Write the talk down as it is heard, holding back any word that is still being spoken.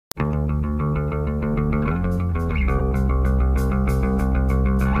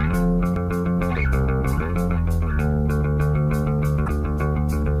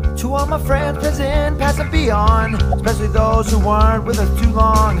my friends present, past and beyond, especially those who weren't with us too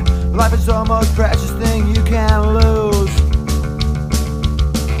long. Life is the most precious thing you can lose.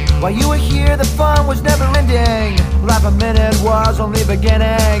 While you were here, the fun was never ending. Life a minute was only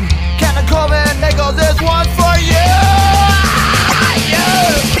beginning. Captain Coleman Nichols, this one's for you! Yeah!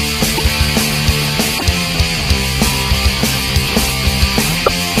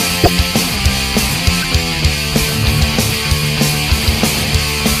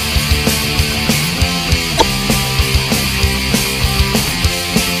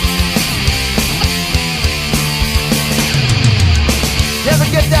 Never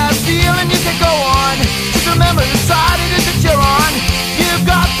get that feeling you can go on. Just remember the side it is that you're on. You've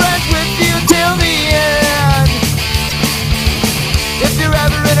got friends with you till the end. If you're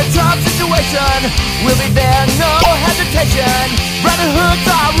ever in a tough situation, we'll be there, no hesitation. Brotherhood's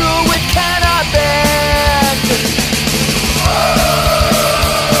our rule, we cannot bend.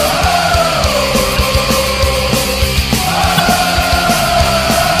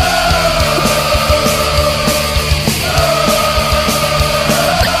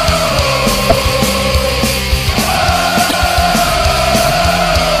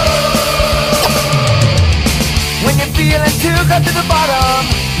 Feeling too close to the bottom,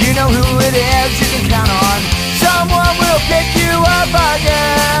 you know who it is you can count on. Someone will pick you up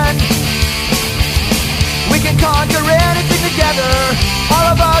again. We can conquer anything together. All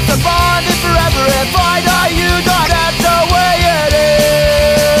of us are bonded forever. If I die, you die, that's the way it is.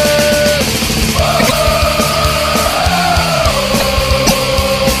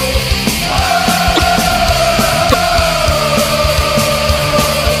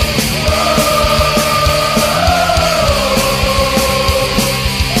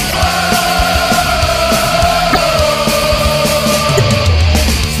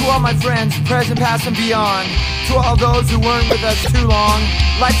 Friends, present, past, and beyond. To all those who weren't with us too long,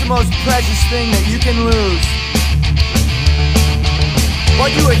 life's the most precious thing that you can lose. While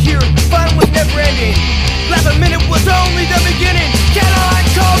you were here, fun was never ending. Last minute was only the beginning. Can I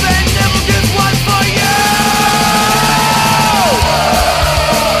call that?